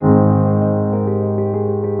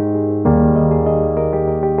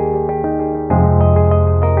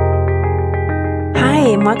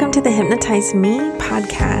and welcome to the Hypnotize Me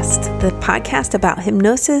podcast, the podcast about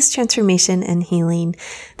hypnosis, transformation, and healing.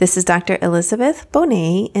 This is Dr. Elizabeth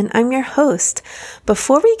Bonet, and I'm your host.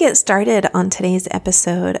 Before we get started on today's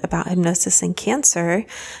episode about hypnosis and cancer,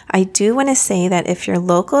 I do want to say that if you're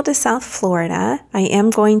local to South Florida, I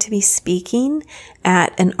am going to be speaking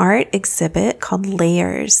at an art exhibit called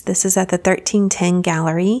Layers. This is at the 1310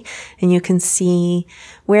 Gallery, and you can see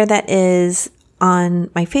where that is on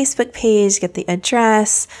my Facebook page, get the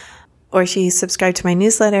address, or if you subscribe to my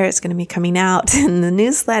newsletter, it's going to be coming out in the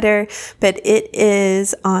newsletter. But it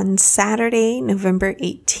is on Saturday, November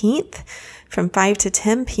 18th from 5 to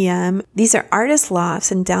 10 p.m. These are artist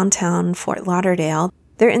lofts in downtown Fort Lauderdale.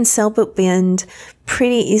 They're in Sailboat Bend,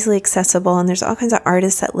 pretty easily accessible, and there's all kinds of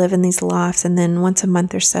artists that live in these lofts. And then once a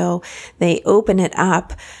month or so, they open it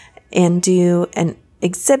up and do an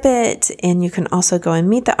exhibit, and you can also go and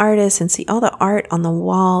meet the artists and see all the art on the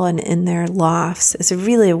wall and in their lofts. It's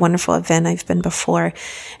really a wonderful event. I've been before,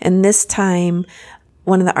 and this time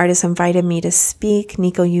one of the artists invited me to speak,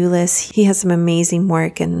 Nico Ulis. He has some amazing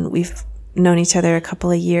work, and we've known each other a couple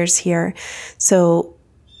of years here. So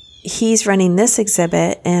he's running this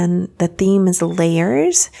exhibit, and the theme is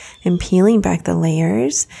layers and peeling back the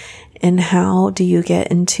layers. And how do you get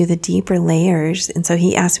into the deeper layers? And so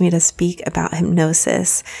he asked me to speak about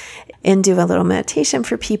hypnosis and do a little meditation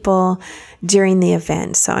for people during the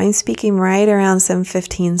event. So I'm speaking right around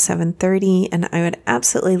 7:15, 7:30, and I would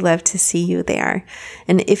absolutely love to see you there.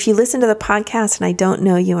 And if you listen to the podcast and I don't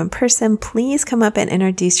know you in person, please come up and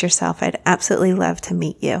introduce yourself. I'd absolutely love to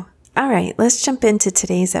meet you. All right, let's jump into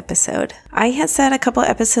today's episode. I had said a couple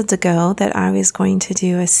episodes ago that I was going to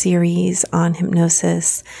do a series on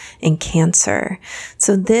hypnosis and cancer.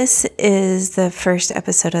 So this is the first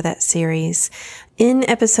episode of that series. In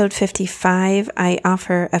episode 55, I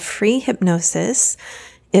offer a free hypnosis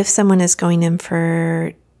if someone is going in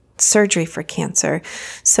for surgery for cancer.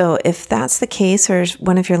 So if that's the case, or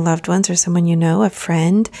one of your loved ones or someone you know, a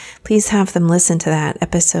friend, please have them listen to that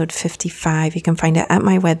episode 55. You can find it at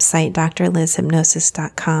my website,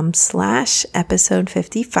 drlizhypnosis.com/episode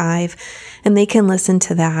 55, and they can listen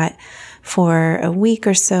to that for a week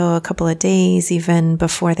or so, a couple of days, even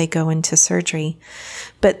before they go into surgery.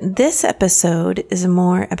 But this episode is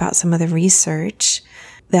more about some of the research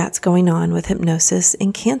that's going on with hypnosis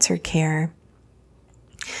and cancer care.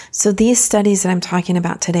 So these studies that I'm talking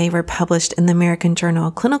about today were published in the American Journal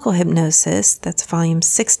of Clinical Hypnosis. That's volume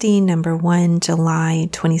 60, number 1, July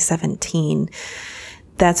 2017.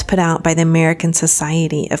 That's put out by the American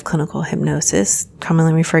Society of Clinical Hypnosis,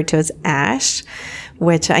 commonly referred to as ASH,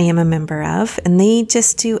 which I am a member of. And they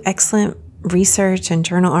just do excellent research and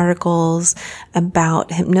journal articles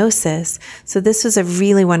about hypnosis. So this was a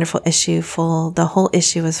really wonderful issue. The whole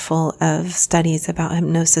issue is full of studies about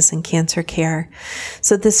hypnosis and cancer care.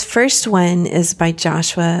 So this first one is by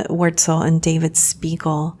Joshua Wurtzel and David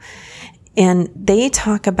Spiegel. And they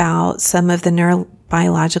talk about some of the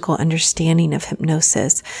neurobiological understanding of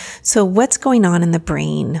hypnosis. So what's going on in the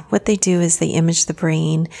brain? What they do is they image the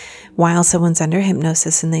brain while someone's under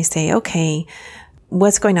hypnosis, and they say, okay,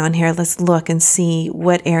 what's going on here? Let's look and see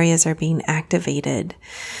what areas are being activated.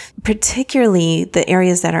 Particularly the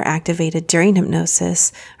areas that are activated during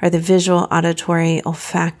hypnosis are the visual, auditory,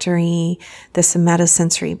 olfactory, the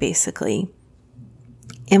somatosensory, basically.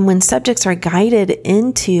 And when subjects are guided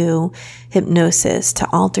into hypnosis to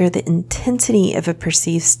alter the intensity of a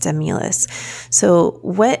perceived stimulus. So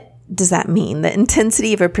what does that mean? The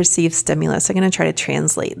intensity of a perceived stimulus. I'm going to try to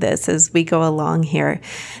translate this as we go along here.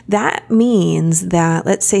 That means that,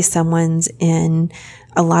 let's say someone's in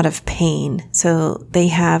a lot of pain. So they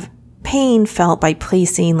have pain felt by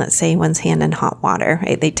placing, let's say, one's hand in hot water,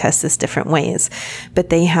 right? They test this different ways, but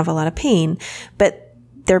they have a lot of pain. But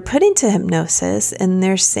they're put into hypnosis and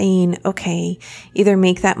they're saying, okay, either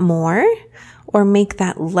make that more or make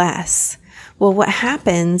that less. Well, what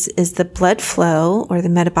happens is the blood flow or the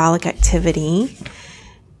metabolic activity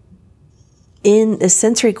in the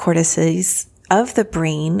sensory cortices of the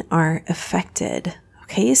brain are affected.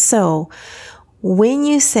 Okay, so when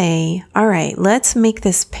you say, all right, let's make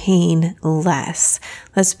this pain less,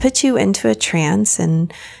 let's put you into a trance,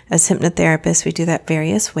 and as hypnotherapists, we do that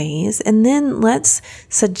various ways, and then let's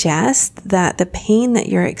suggest that the pain that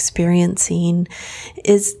you're experiencing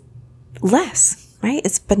is less. Right?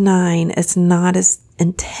 It's benign. It's not as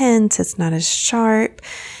intense. It's not as sharp.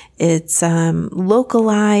 It's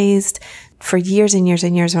localized. For years and years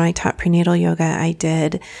and years, when I taught prenatal yoga, I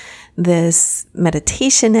did this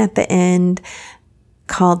meditation at the end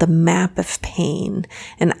called the map of pain.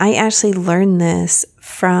 And I actually learned this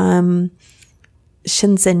from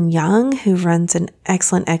Shinzen Young, who runs an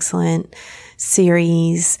excellent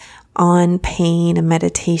series on pain and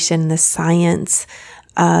meditation, the science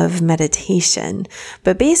of meditation.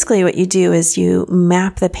 But basically what you do is you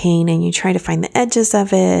map the pain and you try to find the edges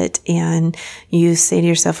of it, and you say to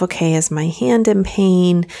yourself, okay, is my hand in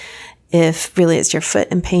pain? If really it's your foot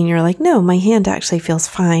in pain, you're like, no, my hand actually feels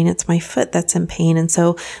fine. It's my foot that's in pain. And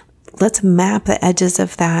so let's map the edges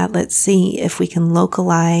of that. Let's see if we can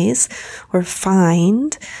localize or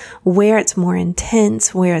find where it's more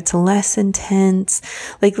intense, where it's less intense.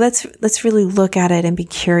 Like let's really look at it and be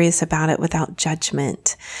curious about it without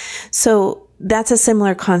judgment. So that's a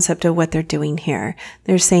similar concept of what they're doing here.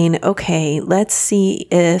 They're saying, okay, let's see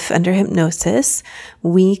if under hypnosis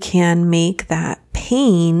we can make that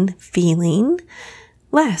pain feeling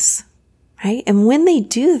less, right? And when they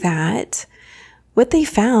do that, what they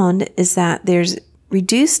found is that there's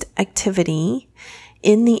reduced activity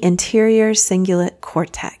in the anterior cingulate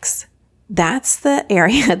cortex. That's the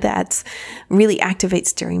area that really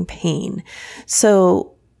activates during pain.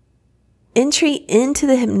 So entry into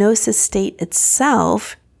the hypnosis state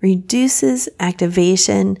itself reduces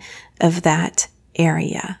activation of that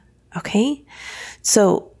area. Okay?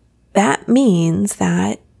 So that means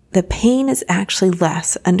that the pain is actually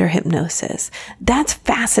less under hypnosis. That's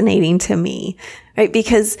fascinating to me, right?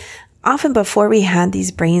 Because often before we had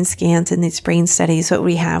these brain scans and these brain studies, what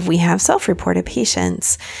we have self-reported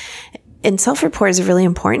patients. And self-report is really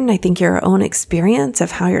important. I think your own experience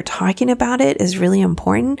of how you're talking about it is really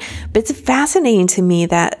important. But it's fascinating to me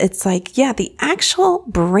that it's like, yeah, the actual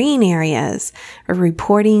brain areas are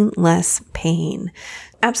reporting less pain.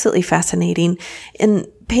 Absolutely fascinating. And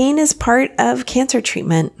pain is part of cancer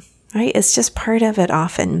treatment, right? It's just part of it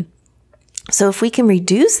often. So if we can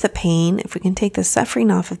reduce the pain, if we can take the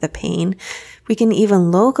suffering off of the pain, we can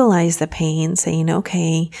even localize the pain, saying,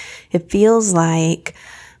 okay, it feels like,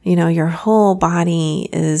 your whole body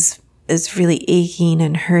is really aching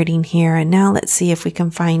and hurting here. And now let's see if we can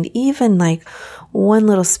find even like one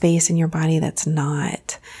little space in your body that's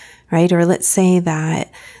not, right? Or let's say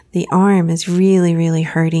that the arm is really, really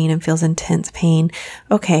hurting and feels intense pain.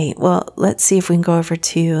 Okay, well, let's see if we can go over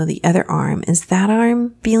to the other arm. Is that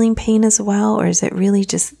arm feeling pain as well? Or is it really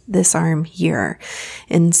just this arm here?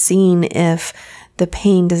 And seeing if the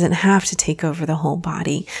pain doesn't have to take over the whole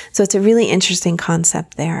body. So it's a really interesting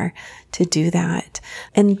concept there to do that.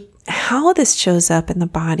 And how this shows up in the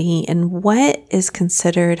body and what is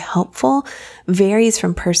considered helpful varies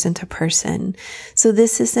from person to person. So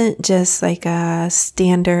this isn't just like a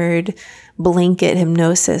standard blanket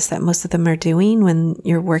hypnosis that most of them are doing when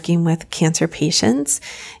you're working with cancer patients.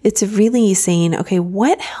 It's really saying, okay,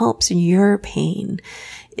 what helps your pain?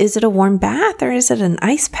 Is it a warm bath or is it an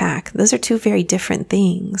ice pack? Those are two very different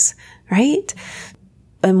things, right?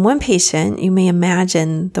 In one patient, you may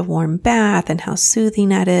imagine the warm bath and how soothing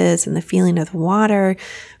that is and the feeling of the water.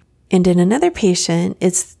 And in another patient,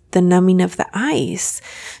 it's the numbing of the ice.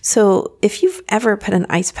 So if you've ever put an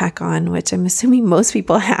ice pack on, which I'm assuming most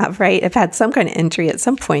people have, right? I've had some kind of injury at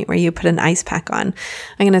some point where you put an ice pack on.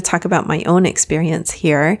 I'm going to talk about my own experience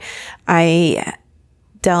here. I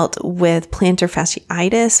dealt with plantar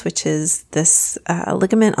fasciitis, which is this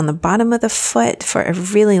ligament on the bottom of the foot for a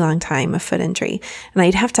really long time, a foot injury. And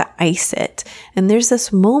I'd have to ice it. And there's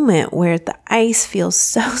this moment where the ice feels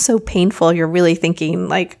so painful. You're really thinking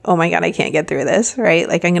like, oh my God, I can't get through this, right?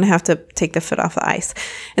 Like I'm going to have to take the foot off the ice.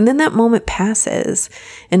 And then that moment passes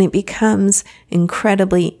and it becomes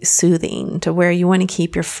incredibly soothing to where you want to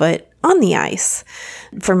keep your foot on the ice.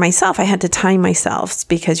 For myself, I had to time myself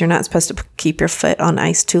because you're not supposed to keep your foot on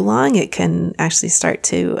ice too long. It can actually start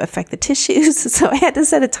to affect the tissues. So I had to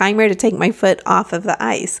set a timer to take my foot off of the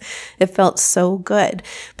ice. It felt so good.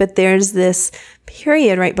 But there's this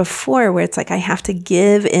period right before where it's like I have to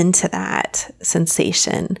give into that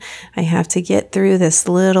sensation. I have to get through this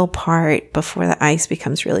little part before the ice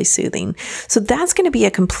becomes really soothing. So that's going to be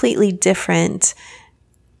a completely different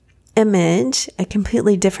image, a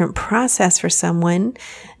completely different process for someone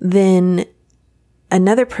than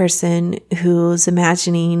another person who's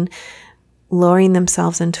imagining lowering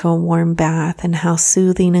themselves into a warm bath and how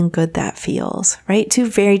soothing and good that feels, right? Two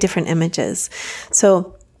very different images.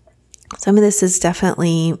 So some of this is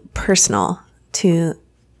definitely personal to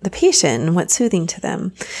the patient and what's soothing to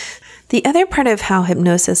them. The other part of how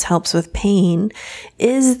hypnosis helps with pain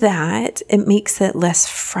is that it makes it less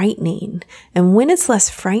frightening. And when it's less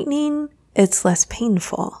frightening, it's less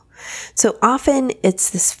painful. So often it's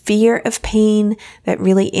this fear of pain that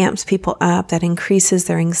really amps people up, that increases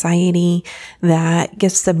their anxiety, that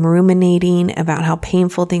gets them ruminating about how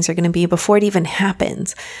painful things are going to be before it even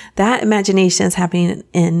happens. That imagination is happening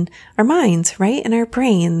in our minds, right? In our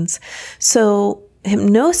brains. So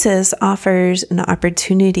hypnosis offers an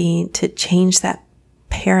opportunity to change that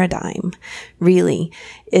paradigm. Really,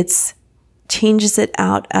 it's changes it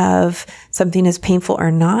out of something is painful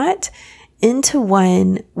or not into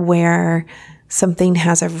one where something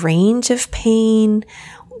has a range of pain,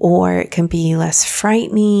 or it can be less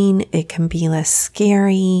frightening. It can be less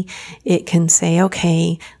scary. It can say,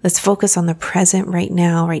 okay, let's focus on the present right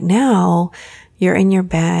now. Right now, you're in your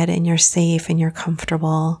bed and you're safe and you're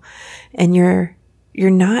comfortable and you're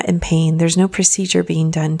not in pain. There's no procedure being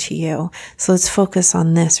done to you. So let's focus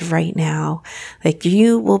on this right now. Like,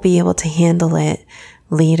 you will be able to handle it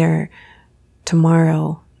later,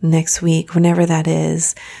 tomorrow, next week, whenever that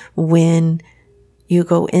is, when you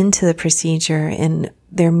go into the procedure and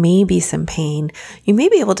there may be some pain. You may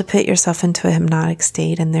be able to put yourself into a hypnotic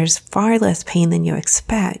state and there's far less pain than you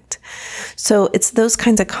expect. So it's those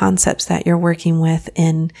kinds of concepts that you're working with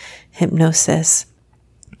in hypnosis.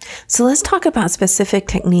 So let's talk about specific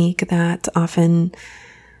technique that's often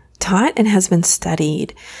taught and has been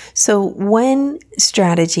studied. So one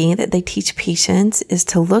strategy that they teach patients is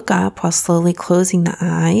to look up while slowly closing the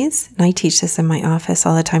eyes. And I teach this in my office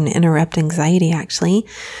all the time to interrupt anxiety, actually.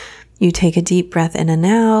 You take a deep breath in and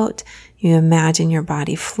out. You imagine your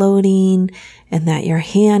body floating and that your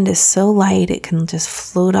hand is so light it can just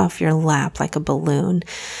float off your lap like a balloon.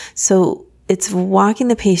 So it's walking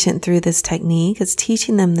the patient through this technique. It's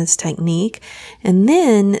teaching them this technique. And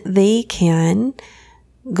then they can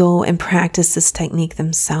go and practice this technique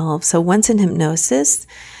themselves. So once in hypnosis,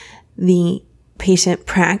 the patient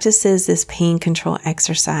practices this pain control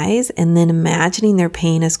exercise and then imagining their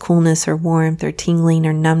pain as coolness or warmth or tingling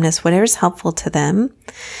or numbness, whatever's helpful to them.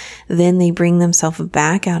 Then they bring themselves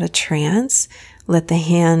back out of trance, let the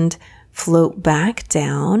hand float back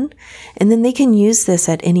down, and then they can use this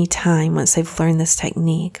at any time once they've learned this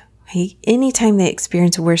technique. Okay? Anytime they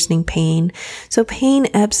experience worsening pain. So pain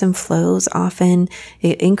ebbs and flows. Often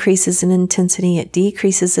it increases in intensity, it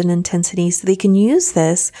decreases in intensity. So they can use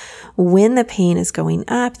this when the pain is going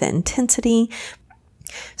up, the intensity.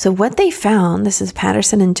 So what they found, this is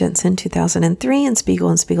Patterson and Jensen 2003 and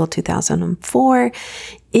Spiegel 2004,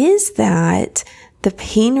 is that the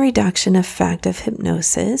pain reduction effect of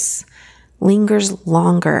hypnosis lingers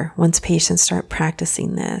longer once patients start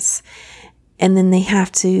practicing this. And then they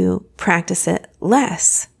have to practice it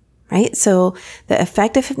less, right? So the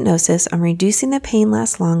effect of hypnosis on reducing the pain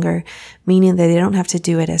lasts longer, meaning that they don't have to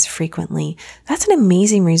do it as frequently. That's an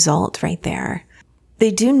amazing result right there.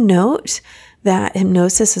 They do note that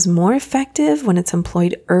hypnosis is more effective when it's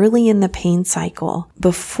employed early in the pain cycle,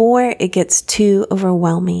 before it gets too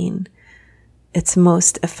overwhelming. It's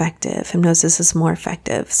most effective. Hypnosis is more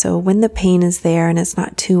effective. So when the pain is there and it's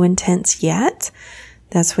not too intense yet,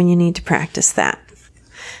 that's when you need to practice that.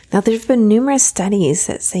 Now, there's been numerous studies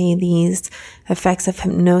that say these effects of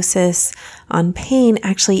hypnosis on pain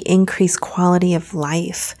actually increase quality of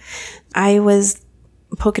life. I was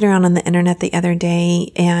poking around on the internet the other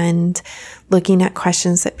day and looking at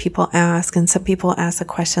questions that people ask. And some people ask the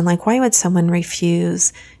question like, why would someone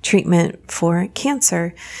refuse treatment for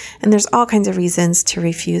cancer? And there's all kinds of reasons to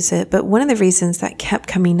refuse it. But one of the reasons that kept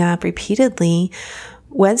coming up repeatedly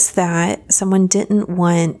was that someone didn't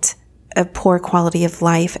want a poor quality of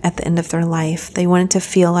life at the end of their life. They wanted to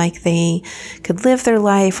feel like they could live their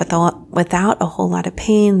life without a whole lot of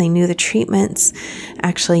pain. They knew the treatments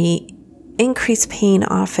actually increase pain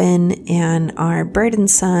often and are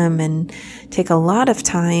burdensome and take a lot of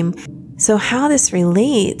time. So how this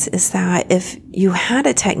relates is that if you had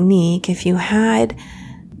a technique, if you had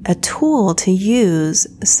a tool to use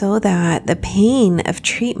so that the pain of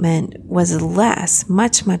treatment was less,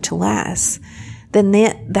 much, much less, then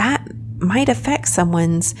that might affect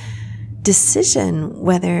someone's decision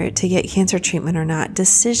whether to get cancer treatment or not,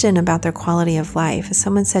 decision about their quality of life. If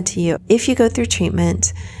someone said to you, if you go through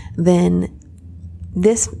treatment, then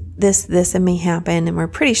this may happen, and we're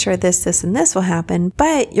pretty sure this, and this will happen,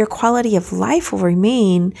 but your quality of life will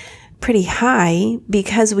remain pretty high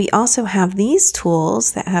because we also have these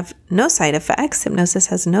tools that have no side effects. Hypnosis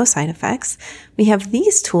has no side effects. We have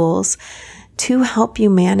these tools to help you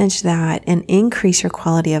manage that and increase your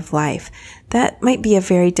quality of life. That might be a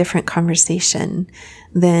very different conversation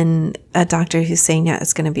than a doctor who's saying, yeah,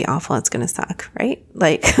 it's going to be awful, it's going to suck, right?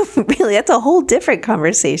 Like, really, that's a whole different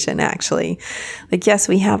conversation, actually. Like, yes,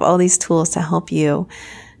 we have all these tools to help you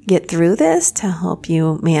get through this, to help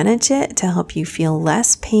you manage it, to help you feel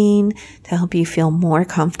less pain, to help you feel more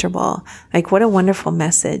comfortable. Like, what a wonderful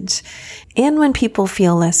message. And when people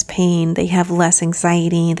feel less pain, they have less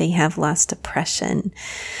anxiety, they have less depression.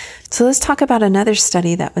 So let's talk about another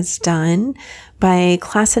study that was done by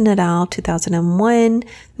Klassen et al. 2001.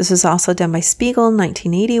 This was also done by Spiegel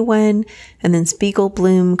 1981, and then Spiegel,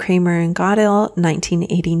 Bloom, Kramer, and Godel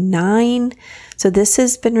 1989. So this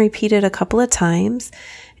has been repeated a couple of times.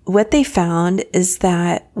 What they found is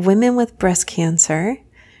that women with breast cancer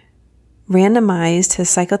randomized to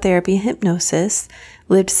psychotherapy and hypnosis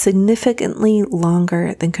lived significantly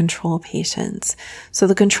longer than control patients. So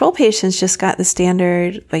the control patients just got the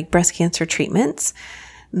standard like breast cancer treatments.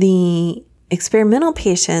 The experimental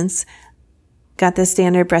patients got the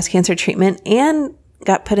standard breast cancer treatment and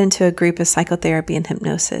got put into a group of psychotherapy and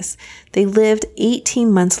hypnosis. They lived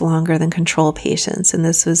 18 months longer than control patients, and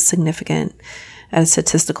this was significant at a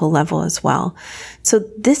statistical level as well. So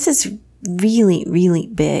this is really, really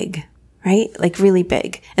big, right? Like really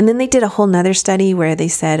big. And then they did a whole nother study where they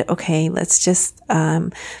said, okay, let's just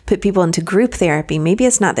put people into group therapy. Maybe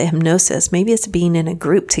it's not the hypnosis. Maybe it's being in a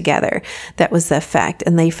group together that was the effect.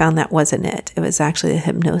 And they found that wasn't it. It was actually the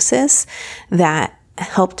hypnosis that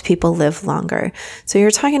helped people live longer. So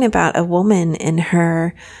you're talking about a woman in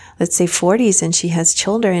her, let's say 40s, and she has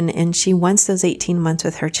children, and she wants those 18 months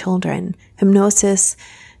with her children. Hypnosis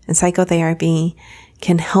and psychotherapy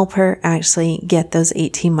can help her actually get those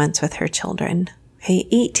 18 months with her children. Okay,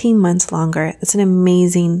 18 months longer. It's an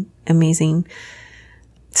amazing, amazing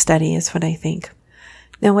study is what I think.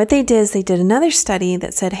 Now, what they did is they did another study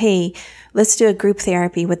that said, hey, let's do a group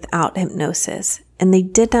therapy without hypnosis. And they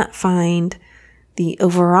did not find the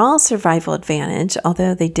overall survival advantage,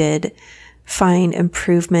 although they did find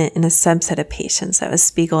improvement in a subset of patients. That was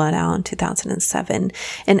Spiegel et al. In 2007.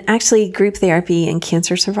 And actually, group therapy and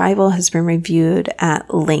cancer survival has been reviewed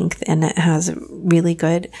at length, and it has really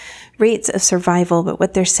good rates of survival. But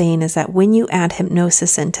what they're saying is that when you add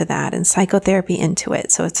hypnosis into that and psychotherapy into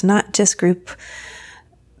it, so it's not just group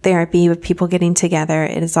therapy with people getting together,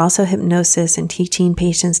 it is also hypnosis and teaching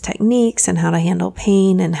patients techniques and how to handle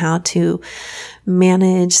pain and how to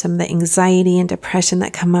manage some of the anxiety and depression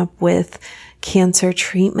that come up with cancer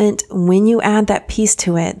treatment. When you add that piece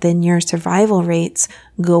to it, then your survival rates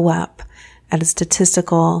go up at a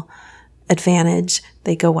statistical advantage.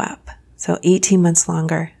 They go up. So 18 months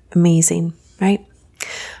longer. Amazing, right?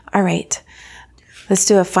 All right. Let's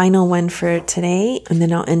do a final one for today, and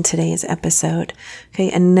then I'll end today's episode. Okay,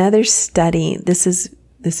 another study. This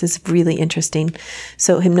is really interesting.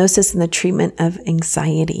 So hypnosis and the treatment of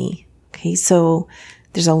anxiety. Okay, so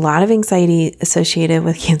there's a lot of anxiety associated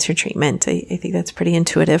with cancer treatment. I think that's pretty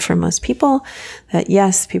intuitive for most people, that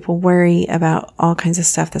yes, people worry about all kinds of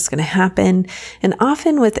stuff that's going to happen. And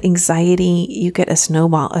often with anxiety, you get a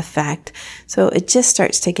snowball effect. So it just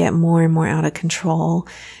starts to get more and more out of control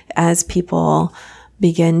as people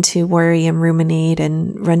begin to worry and ruminate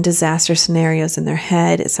and run disaster scenarios in their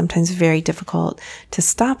head. It's sometimes very difficult to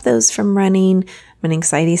stop those from running. I'm an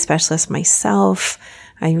anxiety specialist myself.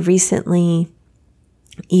 I recently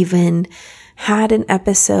even had an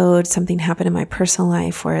episode, something happened in my personal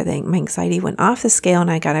life where my anxiety went off the scale,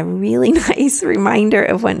 and I got a really nice reminder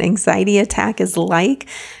of what an anxiety attack is like.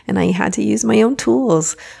 And I had to use my own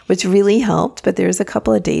tools, which really helped. But there was a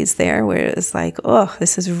couple of days there where it was like, oh,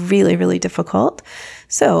 this is really, really difficult.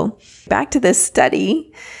 So back to this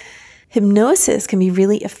study, hypnosis can be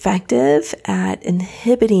really effective at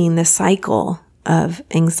inhibiting the cycle of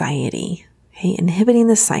anxiety. Okay, inhibiting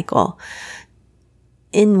the cycle.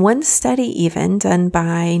 In one study even done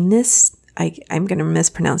by I'm going to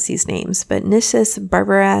mispronounce these names, but Nishis,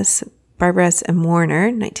 Barbaras, and Warner,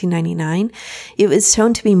 1999, it was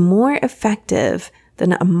shown to be more effective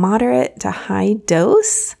than a moderate to high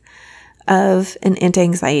dose of an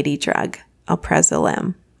anti-anxiety drug,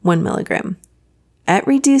 alprazolam, 1 milligram, at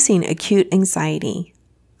reducing acute anxiety.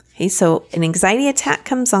 Okay, so an anxiety attack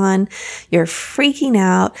comes on, you're freaking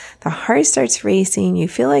out, the heart starts racing, you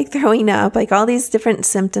feel like throwing up, like all these different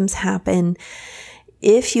symptoms happen.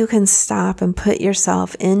 If you can stop and put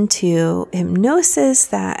yourself into hypnosis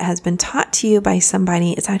that has been taught to you by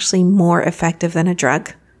somebody, it's actually more effective than a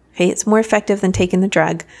drug. Okay, it's more effective than taking the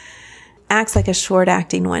drug. Acts like a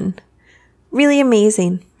short-acting one. Really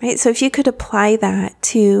amazing, right? So if you could apply that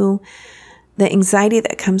to the anxiety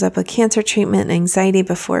that comes up with cancer treatment, anxiety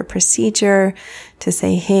before a procedure, to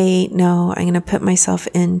say, hey, no, I'm going to put myself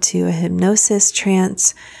into a hypnosis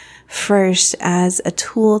trance first as a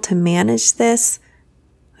tool to manage this,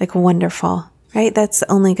 like wonderful, right? That's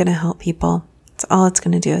only going to help people. That's all it's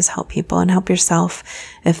going to do is help people and help yourself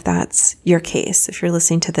if that's your case. If you're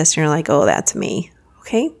listening to this and you're like, oh, that's me.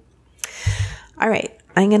 Okay. All right.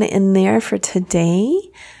 I'm going to end there for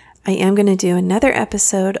today. I am going to do another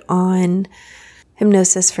episode on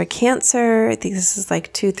hypnosis for cancer. I think this is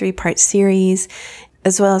like 2-3 part series.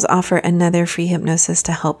 as well as offer another free hypnosis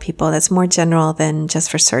to help people that's more general than just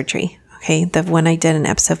for surgery. Okay, the one I did in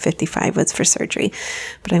episode 55 was for surgery,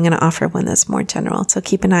 but I'm going to offer one that's more general. So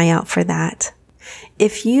keep an eye out for that.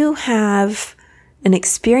 If you have an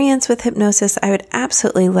experience with hypnosis, I would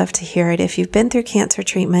absolutely love to hear it. If you've been through cancer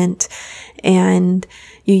treatment and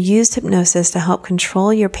you used hypnosis to help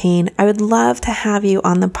control your pain, I would love to have you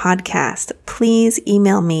on the podcast. Please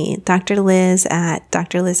email me, Dr. Liz at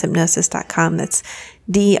drlizhypnosis.com. That's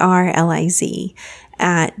DRLIZ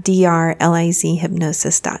at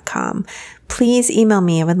drlizhypnosis.com. Please email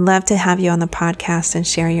me. I would love to have you on the podcast and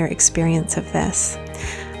share your experience of this.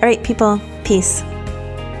 All right, people, peace.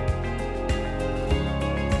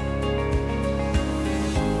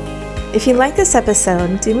 If you like this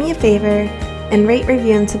episode, do me a favor and rate,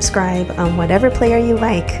 review, and subscribe on whatever player you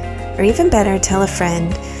like, or even better, tell a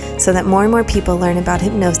friend so that more and more people learn about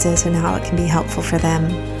hypnosis and how it can be helpful for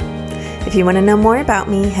them. If you want to know more about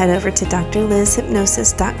me, head over to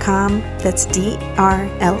drlizhypnosis.com. That's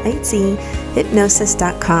DRLIZ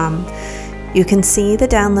hypnosis.com. You can see the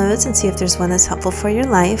downloads and see if there's one that's helpful for your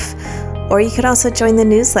life. Or you could also join the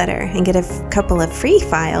newsletter and get a couple of free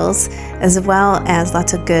files, as well as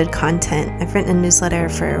lots of good content. I've written a newsletter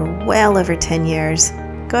for well over 10 years.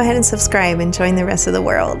 Go ahead and subscribe and join the rest of the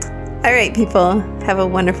world. All right, people, have a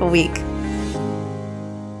wonderful week.